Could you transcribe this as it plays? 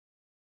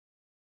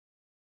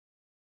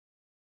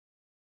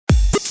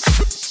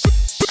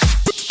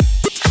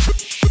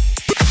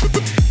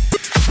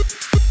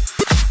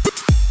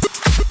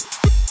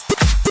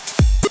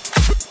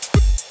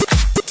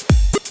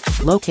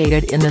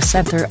Located in the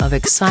center of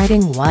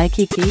exciting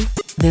Waikiki,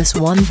 this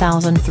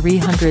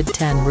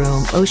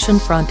 1,310-room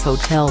oceanfront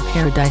hotel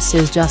paradise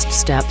is just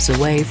steps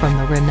away from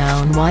the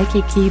renowned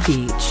Waikiki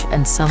Beach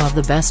and some of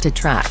the best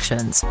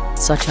attractions,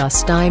 such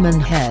as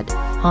Diamond Head,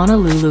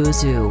 Honolulu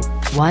Zoo,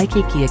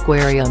 Waikiki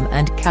Aquarium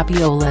and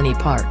Kapiolani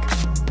Park.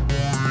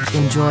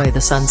 Enjoy the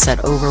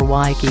sunset over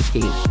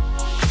Waikiki.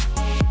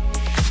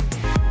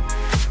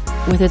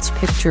 With its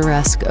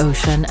picturesque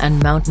ocean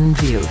and mountain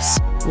views,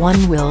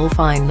 one will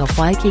find the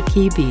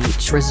Waikiki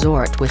Beach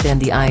Resort within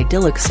the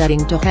idyllic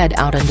setting to head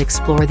out and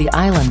explore the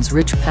island's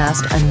rich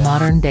past and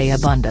modern-day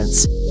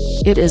abundance.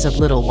 It is of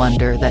little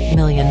wonder that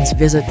millions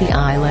visit the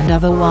island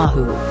of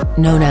Oahu,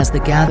 known as the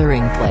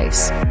gathering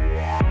place.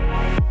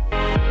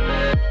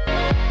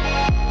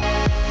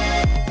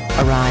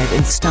 Arrive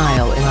in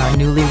style in our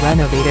newly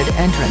renovated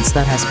entrance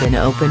that has been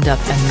opened up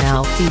and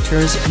now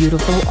features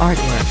beautiful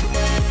artwork.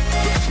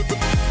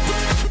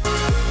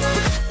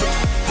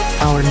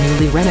 Our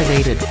newly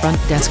renovated front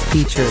desk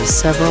features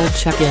several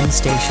check-in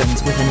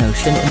stations with an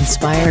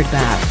ocean-inspired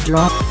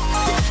backdrop.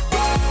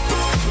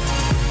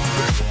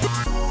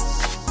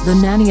 The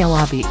Nanea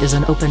Lobby is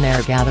an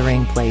open-air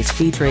gathering place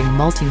featuring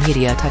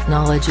multimedia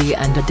technology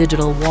and a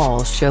digital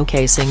wall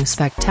showcasing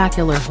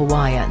spectacular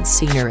Hawaiian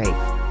scenery.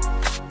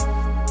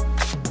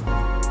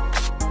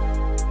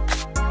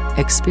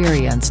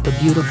 Experience the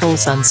beautiful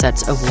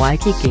sunsets of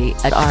Waikiki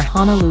at our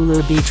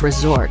Honolulu Beach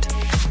Resort.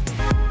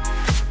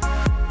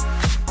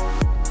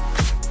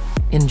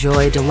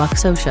 Enjoy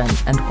deluxe ocean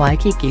and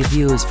Waikiki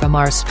views from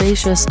our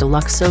spacious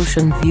deluxe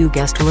ocean view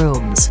guest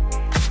rooms.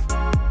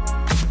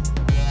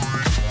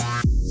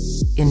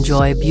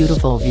 Enjoy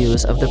beautiful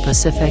views of the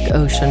Pacific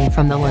Ocean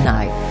from the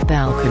lanai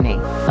balcony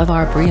of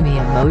our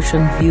premium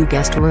ocean view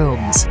guest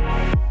rooms.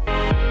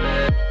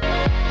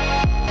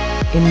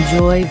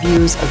 Enjoy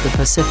views of the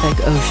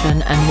Pacific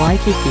Ocean and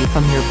Waikiki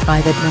from your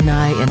private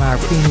lanai in our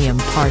premium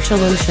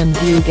partial ocean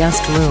view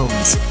guest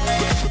rooms.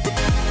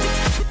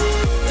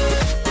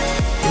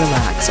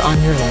 Relax on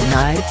your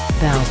lanai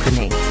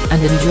balcony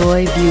and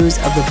enjoy views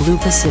of the blue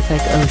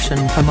Pacific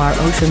Ocean from our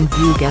ocean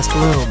view guest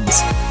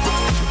rooms.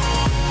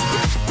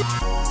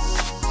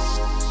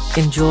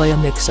 Enjoy a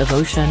mix of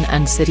ocean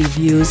and city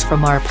views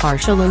from our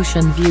partial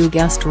ocean view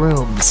guest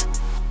rooms.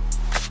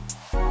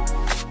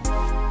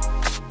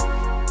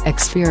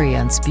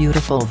 Experience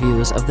beautiful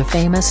views of the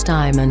famous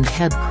Diamond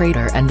Head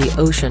crater and the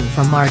ocean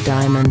from our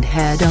Diamond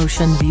Head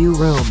ocean view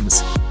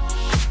rooms.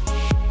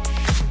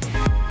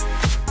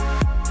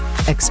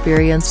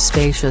 Experience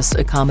spacious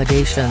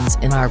accommodations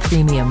in our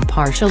premium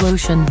partial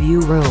ocean view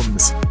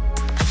rooms.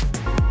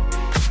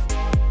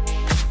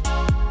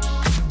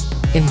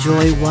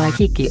 Enjoy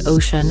Waikiki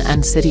ocean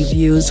and city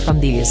views from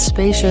these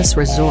spacious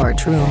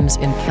resort rooms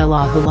in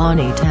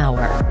Kelahulani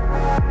Tower.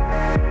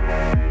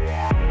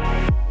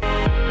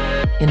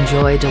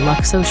 Enjoy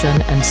deluxe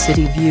ocean and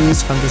city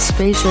views from the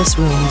spacious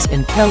rooms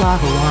in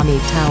Kelahulani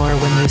Tower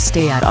when you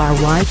stay at our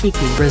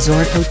Waikiki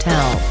Resort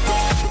Hotel.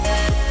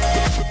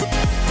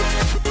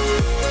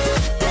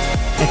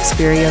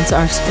 Experience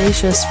our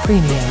spacious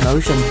premium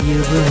ocean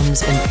view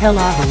rooms in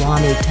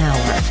Kelahulani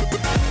Tower.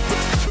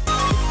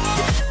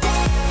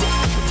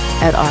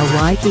 At our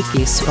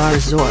Waikiki Spa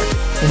Resort,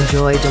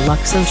 enjoy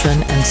deluxe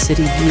ocean and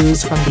city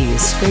views from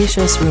these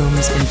spacious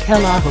rooms in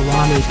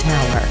Kelahulani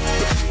Tower.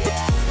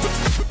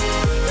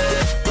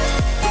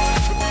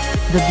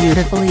 The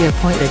beautifully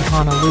appointed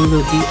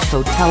Honolulu Beach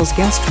Hotel's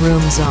guest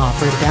rooms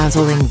offer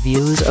dazzling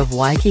views of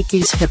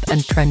Waikiki's hip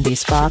and trendy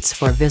spots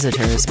for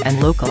visitors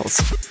and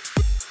locals.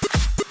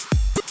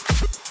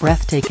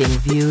 Breathtaking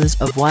views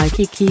of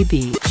Waikiki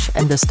Beach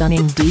and the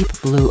stunning deep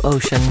blue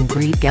ocean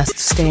greet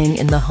guests staying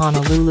in the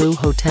Honolulu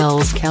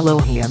Hotel's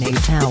Kelohana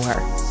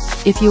Tower.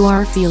 If you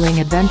are feeling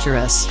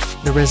adventurous,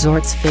 the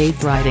resort's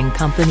faith riding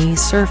company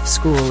Surf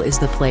School is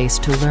the place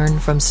to learn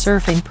from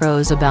surfing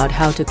pros about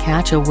how to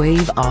catch a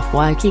wave off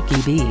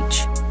Waikiki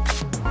Beach.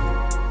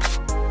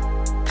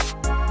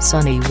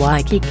 Sunny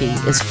Waikiki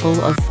is full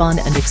of fun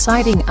and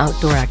exciting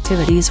outdoor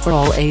activities for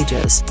all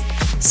ages.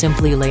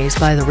 Simply laze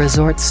by the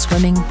resort's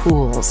swimming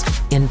pools,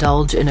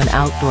 indulge in an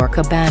outdoor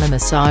cabana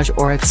massage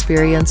or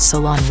experience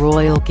Salon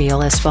Royal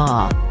Gala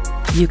Spa.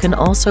 You can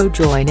also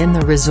join in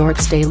the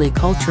resort's daily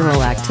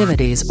cultural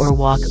activities or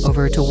walk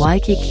over to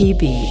Waikiki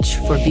Beach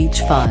for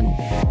beach fun.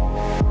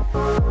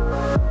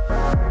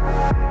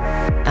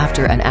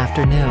 After an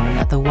afternoon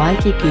at the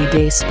Waikiki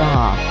Day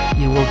Spa,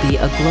 you will be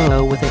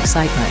aglow with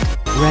excitement,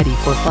 ready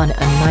for fun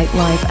and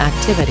nightlife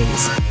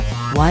activities.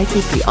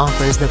 Waikiki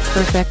offers the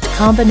perfect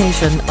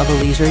combination of a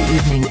leisure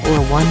evening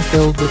or one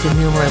filled with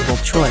innumerable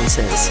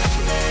choices.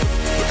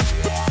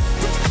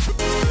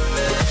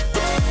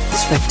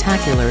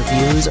 Spectacular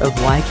views of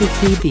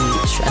Waikiki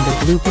Beach and the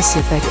blue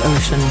Pacific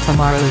Ocean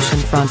from our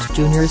oceanfront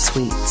junior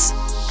suites.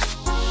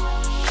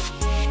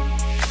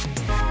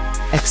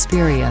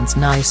 Experience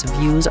nice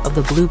views of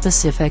the blue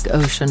Pacific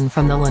Ocean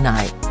from the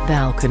lanai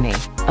balcony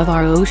of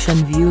our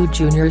Ocean View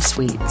Junior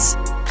Suites.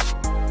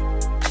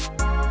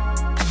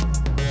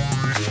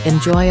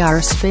 Enjoy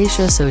our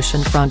spacious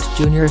oceanfront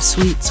junior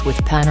suites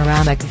with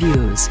panoramic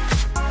views.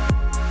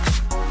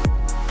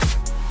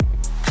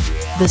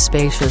 The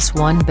spacious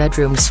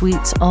one-bedroom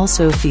suites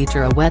also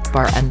feature a wet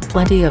bar and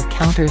plenty of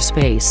counter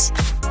space.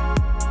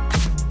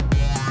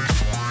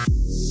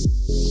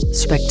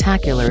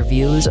 Spectacular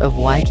views of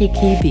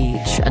Waikiki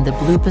Beach and the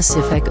blue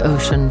Pacific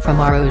Ocean from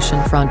our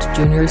oceanfront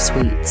junior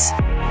suites.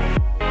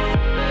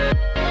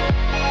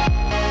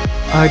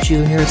 Our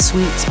junior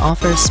suites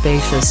offer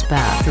spacious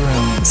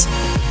bathrooms.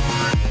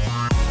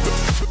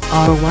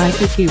 Our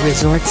Waikiki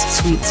Resorts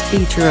suites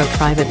feature a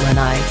private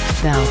lanai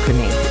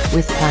balcony,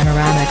 with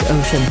panoramic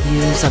ocean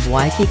views of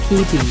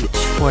Waikiki Beach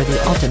for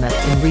the ultimate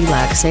in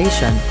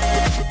relaxation.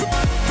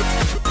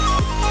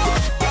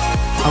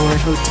 Our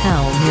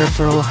hotel near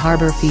Pearl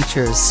Harbor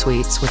features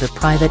suites with a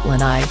private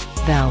lanai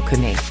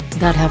balcony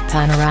that have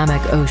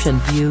panoramic ocean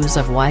views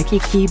of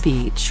Waikiki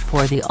Beach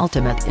for the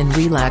ultimate in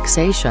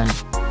relaxation.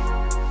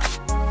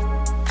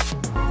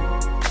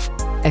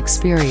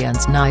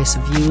 Experience nice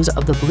views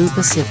of the blue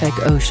Pacific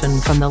Ocean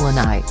from the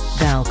lanai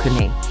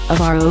balcony of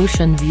our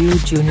Ocean View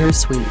Junior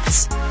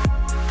Suites.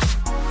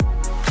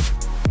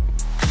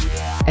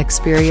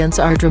 Experience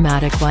our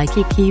dramatic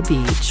Waikiki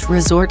Beach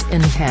Resort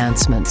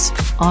enhancements,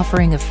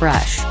 offering a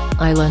fresh,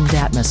 island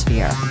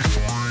atmosphere.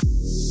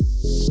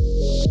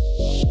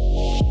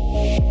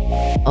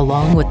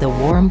 Along with the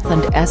warmth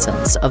and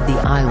essence of the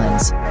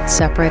islands,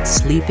 separate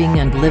sleeping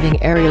and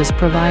living areas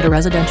provide a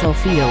residential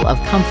feel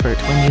of comfort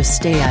when you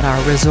stay at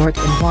our resort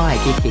in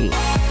Waikiki.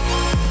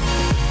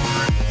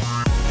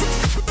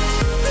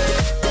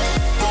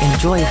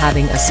 Enjoy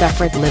having a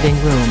separate living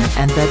room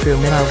and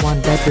bedroom in our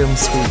one-bedroom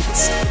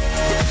suites.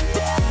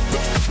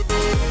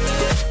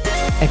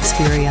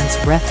 Experience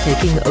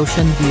breathtaking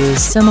ocean views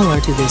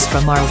similar to this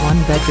from our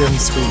one-bedroom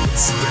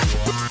suites.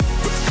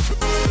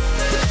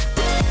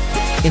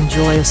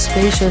 Enjoy a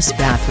spacious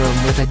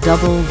bathroom with a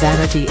double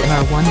vanity in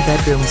our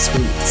one-bedroom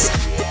suites.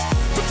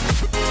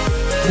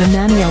 The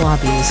Nanea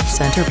Lobby's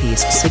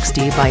centerpiece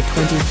 60 by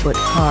 20-foot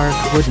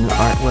carved wooden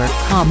artwork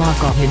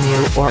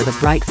Kamakahinyu or the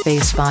Bright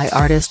Face by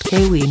artist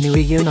Kawi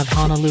Nuiyun of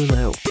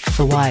Honolulu,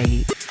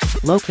 Hawaii.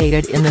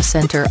 Located in the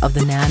center of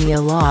the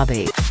Nanea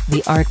Lobby,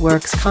 the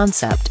artwork's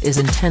concept is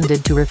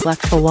intended to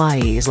reflect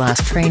Hawaii's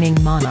last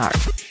reigning monarch,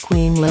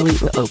 Queen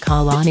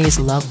Liliuokalani's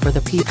love for the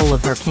people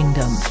of her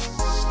kingdom.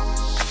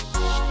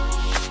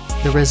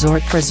 The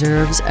resort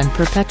preserves and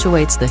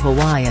perpetuates the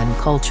Hawaiian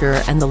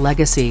culture and the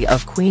legacy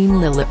of Queen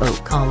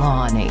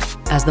Liliuokalani,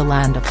 as the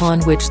land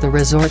upon which the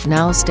resort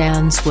now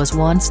stands was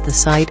once the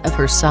site of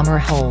her summer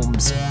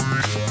homes.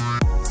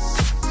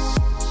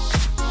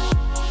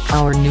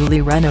 Our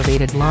newly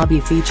renovated lobby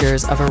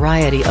features a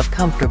variety of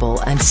comfortable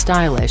and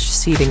stylish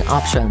seating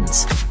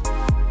options.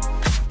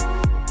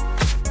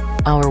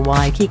 Our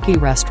Waikiki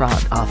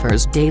restaurant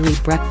offers daily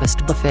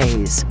breakfast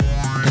buffets.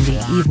 In the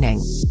evening,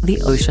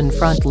 the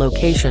oceanfront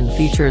location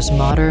features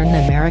modern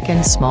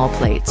American small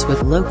plates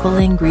with local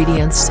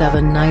ingredients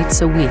 7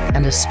 nights a week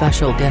and a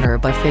special dinner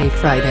buffet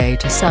Friday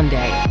to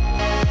Sunday.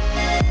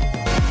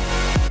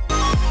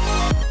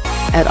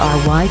 At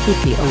our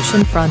Waikiki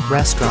oceanfront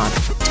restaurant,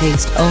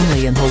 taste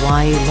only in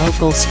Hawaii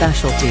local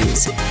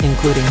specialties,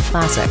 including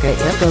classic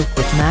A'ipoke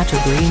with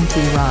matcha green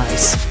tea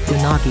rice,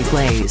 unagi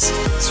glaze,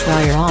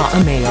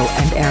 sriracha mayo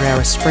and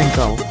arara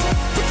sprinkle.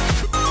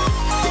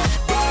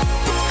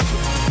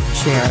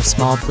 Share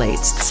small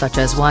plates such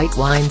as white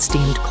wine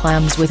steamed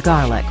clams with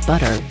garlic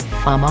butter,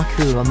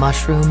 amakua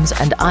mushrooms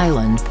and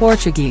island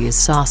Portuguese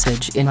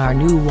sausage in our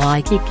new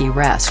Waikiki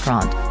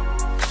restaurant.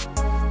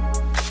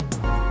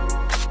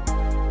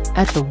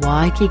 At the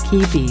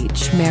Waikiki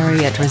Beach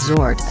Marriott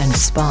Resort and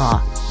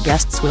Spa,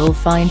 guests will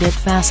find it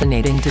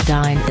fascinating to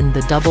dine in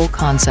the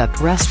double-concept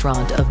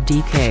restaurant of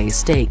DK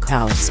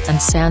Steakhouse and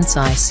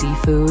Sansai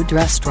Seafood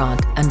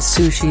Restaurant and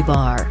Sushi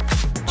Bar.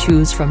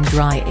 Choose from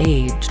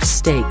dry-aged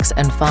steaks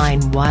and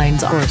fine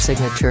wines or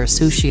signature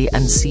sushi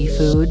and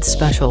seafood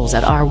specials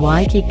at our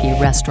Waikiki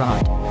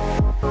restaurant.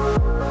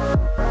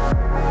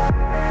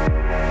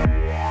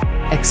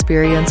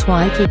 Experience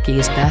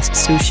Waikiki's best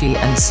sushi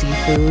and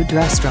seafood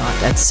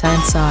restaurant at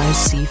Sansai's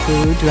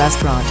Seafood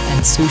Restaurant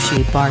and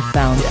Sushi Bar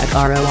found at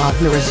our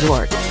Oahu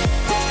Resort.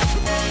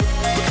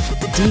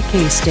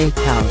 DK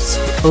Steakhouse,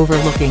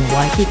 overlooking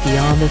Waikiki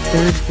on the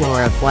 3rd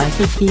floor of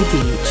Waikiki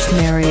Beach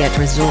Marriott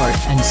Resort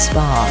and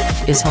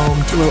Spa, is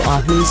home to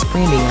Oahu's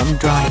premium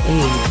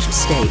dry-aged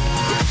steak.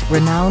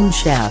 Renowned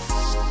chef,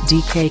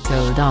 DK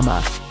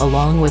Kodama,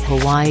 along with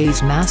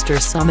Hawaii's master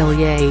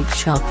sommelier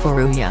Chuck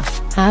Furuya,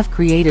 have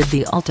created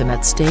the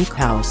ultimate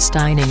steakhouse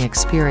dining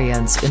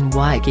experience in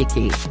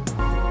Waikiki.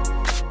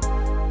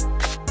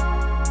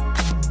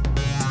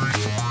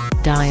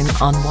 Dine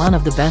on one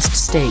of the best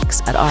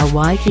steaks at our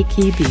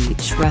Waikiki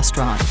Beach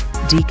restaurant,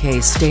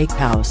 DK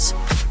Steakhouse.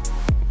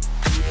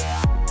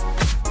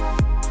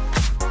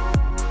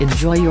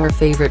 Enjoy your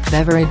favorite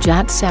beverage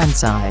at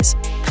Sansai's.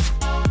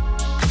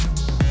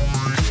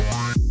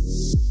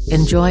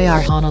 Enjoy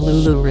our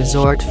Honolulu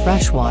Resort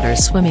freshwater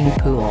swimming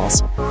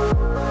pools.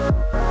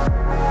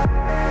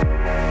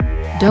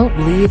 Don't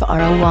leave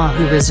our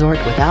Oahu Resort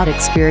without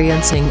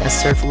experiencing a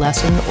surf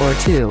lesson or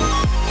two.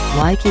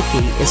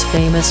 Waikiki is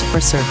famous for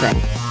surfing.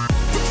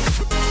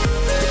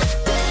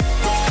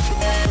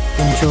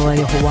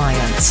 enjoy a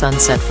Hawaiian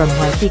sunset from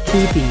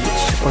Waikiki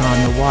Beach or on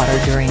the water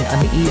during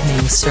an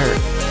evening surf.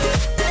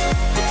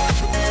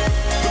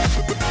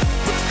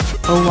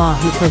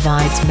 Oahu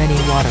provides many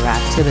water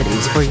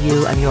activities for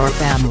you and your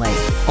family,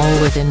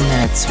 all within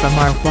minutes from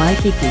our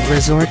Waikiki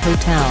Resort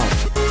Hotel.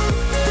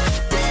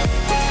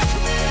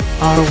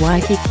 Our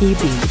Waikiki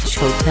Beach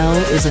Hotel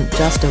isn't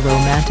just a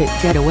romantic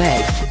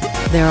getaway.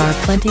 There are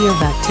plenty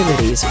of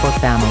activities for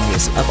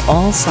families of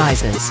all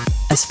sizes,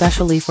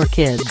 especially for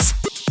kids.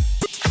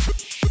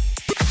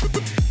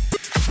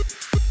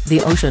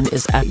 The ocean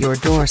is at your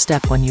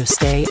doorstep when you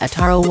stay at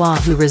our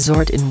Oahu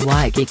Resort in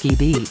Waikiki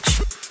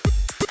Beach.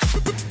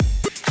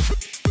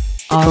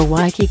 Our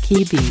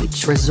Waikiki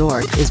Beach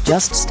Resort is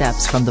just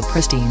steps from the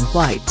pristine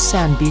white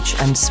sand beach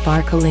and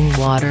sparkling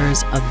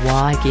waters of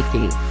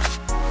Waikiki.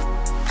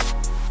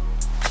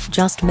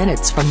 Just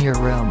minutes from your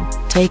room,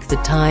 take the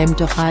time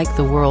to hike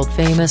the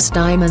world-famous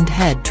Diamond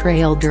Head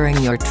Trail during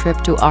your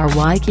trip to our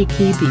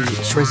Waikiki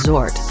Beach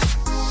Resort.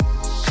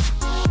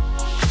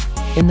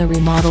 In the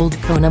remodeled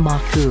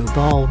Konamaku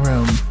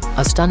Ballroom,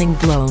 a stunning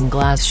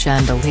blown-glass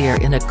chandelier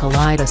in a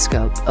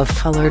kaleidoscope of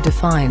color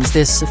defines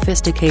this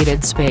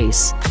sophisticated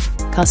space.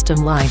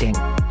 Custom lighting,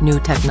 new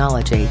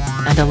technology,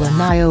 and a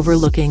lanai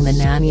overlooking the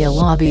Nanea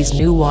Lobby's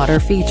new water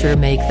feature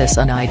make this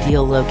an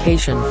ideal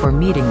location for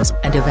meetings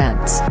and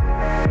events.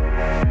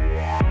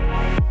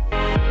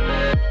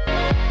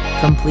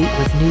 Complete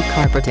with new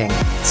carpeting,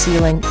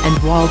 ceiling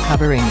and wall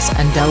coverings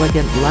and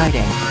elegant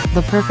lighting,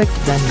 the perfect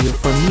venue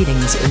for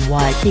meetings in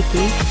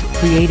Waikiki,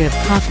 creative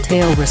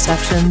cocktail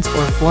receptions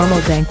or formal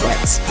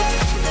banquets.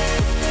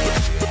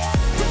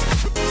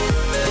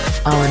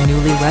 Our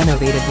newly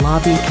renovated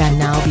lobby can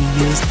now be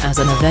used as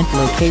an event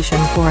location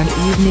for an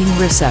evening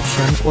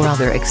reception or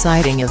other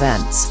exciting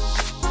events.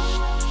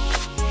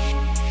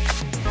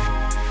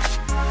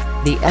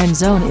 The end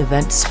zone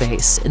event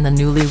space in the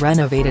newly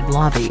renovated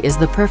lobby is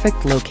the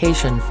perfect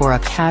location for a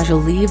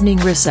casual evening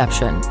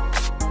reception.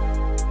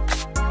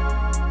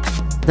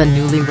 The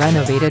newly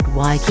renovated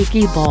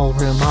Waikiki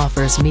Ballroom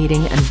offers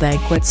meeting and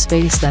banquet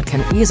space that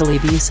can easily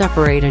be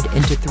separated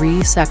into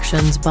 3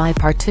 sections by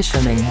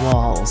partitioning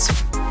walls.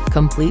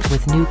 Complete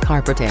with new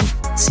carpeting,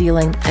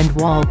 ceiling and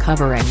wall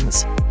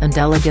coverings, and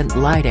elegant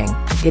lighting,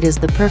 it is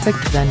the perfect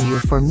venue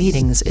for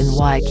meetings in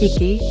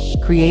Waikiki,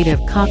 creative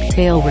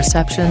cocktail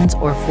receptions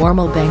or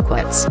formal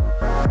banquets.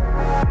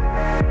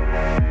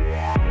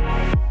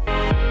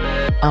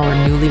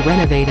 Our newly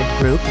renovated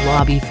group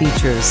lobby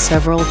features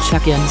several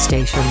check-in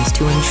stations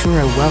to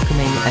ensure a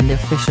welcoming and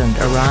efficient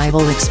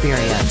arrival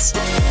experience.